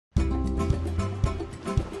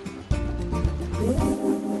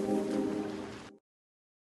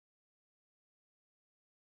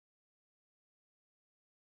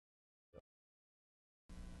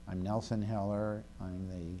I'm Nelson Heller. I'm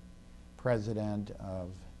the president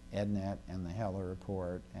of EdNet and the Heller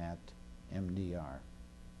Report at MDR.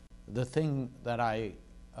 The thing that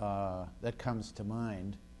that comes to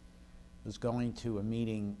mind was going to a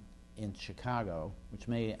meeting in Chicago, which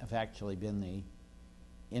may have actually been the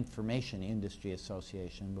Information Industry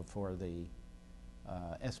Association before the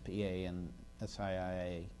SPA and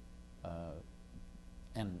SIIA,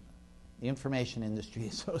 and the Information Industry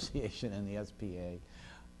Association and the SPA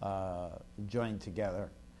joined together,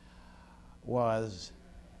 was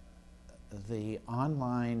the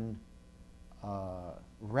online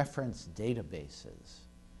reference databases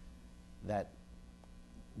that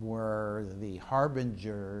were the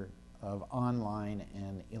harbinger of online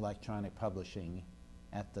and electronic publishing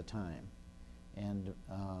at the time. And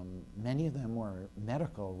many of them were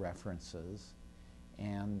medical references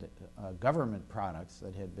and government products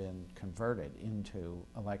that had been converted into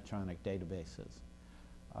electronic databases.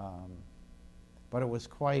 But it was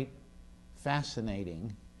quite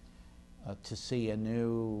fascinating to see a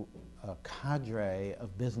new cadre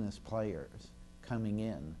of business players coming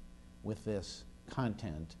in with this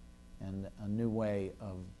content and a new way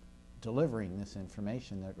of delivering this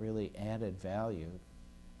information that really added value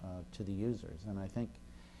to the users. And I think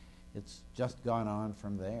it's just gone on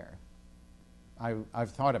from there.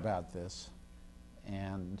 I've thought about this,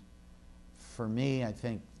 and for me, I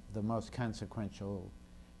think the most consequential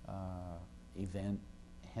event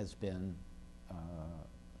has been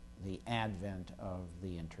the advent of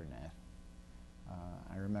the internet.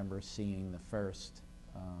 I remember seeing the first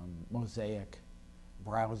Mosaic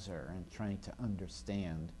browser and trying to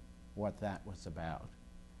understand what that was about.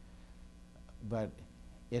 But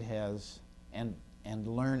it has, and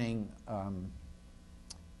learning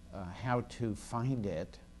how to find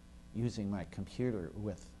it using my computer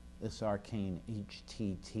with this arcane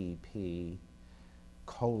HTTP :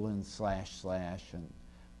 / and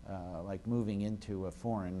like moving into a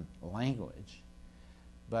foreign language.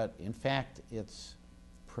 But in fact, it's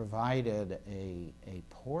provided a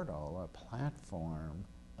portal, a platform,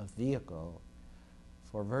 a vehicle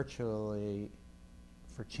for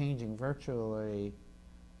changing virtually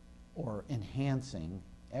or enhancing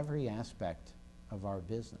every aspect of our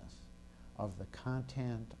business, of the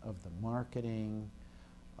content, of the marketing,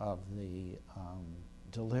 of the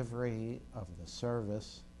delivery, of the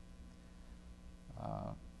service.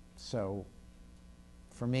 So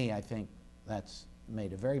for me, I think that's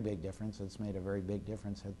made a very big difference. It's made a very big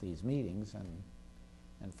difference at these meetings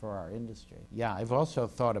and for our industry. Yeah, I've also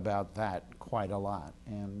thought about that quite a lot,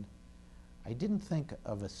 and I didn't think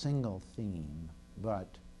of a single theme,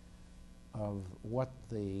 but of what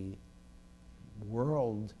the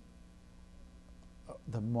world,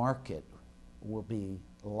 the market will be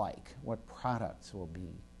like, what products will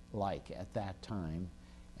be like at that time,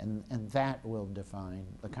 and that will define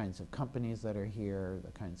the kinds of companies that are here,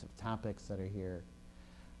 the kinds of topics that are here.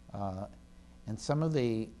 And some of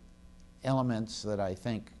the elements that I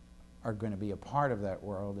think are going to be a part of that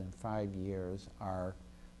world in 5 years are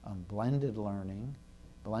blended learning,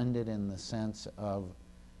 blended in the sense of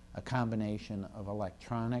a combination of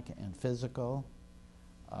electronic and physical,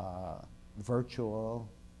 virtual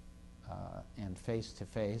and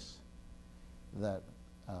face-to-face,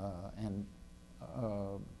 and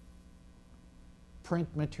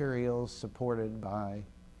print materials supported by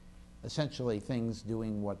essentially things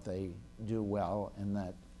doing what they do well, and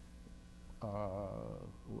that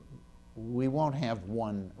we won't have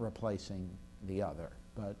one replacing the other,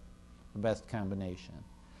 but the best combination.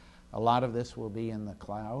 A lot of this will be in the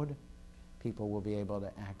cloud. People will be able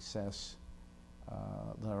to access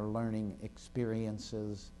their learning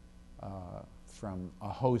experiences from a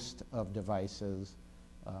host of devices,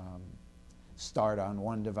 start on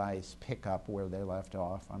one device, pick up where they left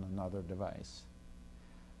off on another device.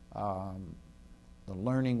 The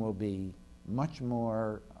learning will be much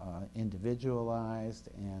more individualized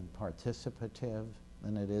and participative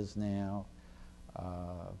than it is now.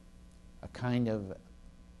 A kind of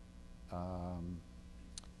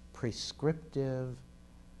prescriptive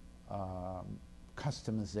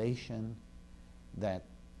customization that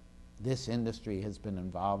this industry has been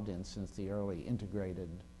involved in since the early integrated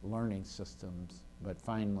learning systems, but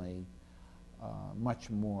finally much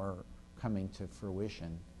more coming to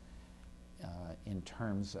fruition in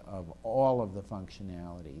terms of all of the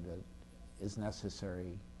functionality that is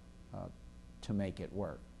necessary to make it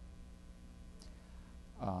work.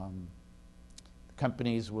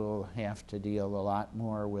 Companies will have to deal a lot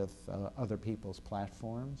more with other people's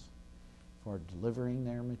platforms for delivering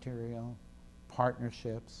their material,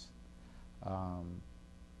 partnerships,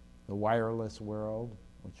 the wireless world,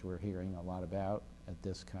 which we're hearing a lot about at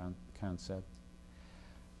this concept.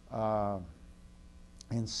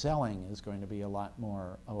 And selling is going to be a lot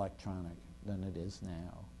more electronic than it is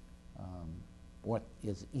now. What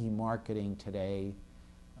is e-marketing today,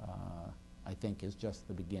 I think, is just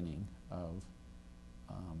the beginning of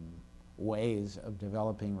ways of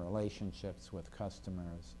developing relationships with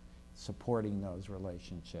customers, supporting those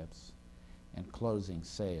relationships, and closing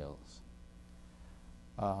sales.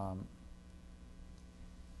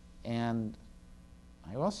 And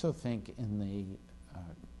I also think in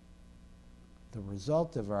the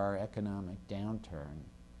result of our economic downturn,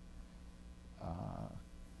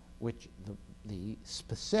 which the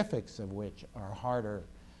specifics of which are harder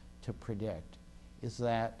to predict, is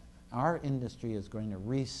that our industry is going to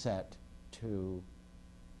reset to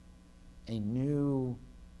a new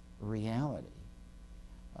reality.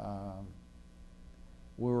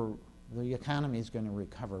 The economy is going to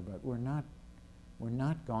recover, but we're not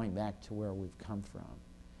going back to where we've come from.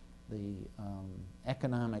 The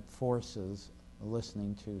economic forces,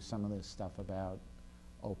 listening to some of this stuff about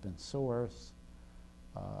open source,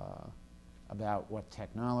 about what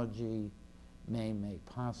technology may make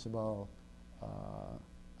possible,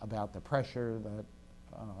 about the pressure that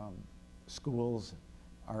schools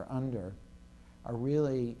are under, are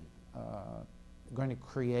really going to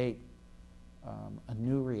create a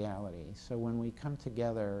new reality. So when we come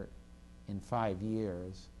together in 5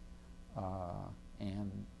 years,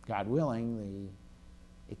 and God willing, the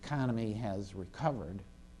economy has recovered,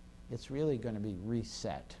 it's really going to be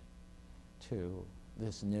reset to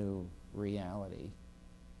this new reality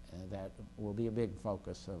that will be a big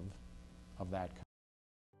focus of that.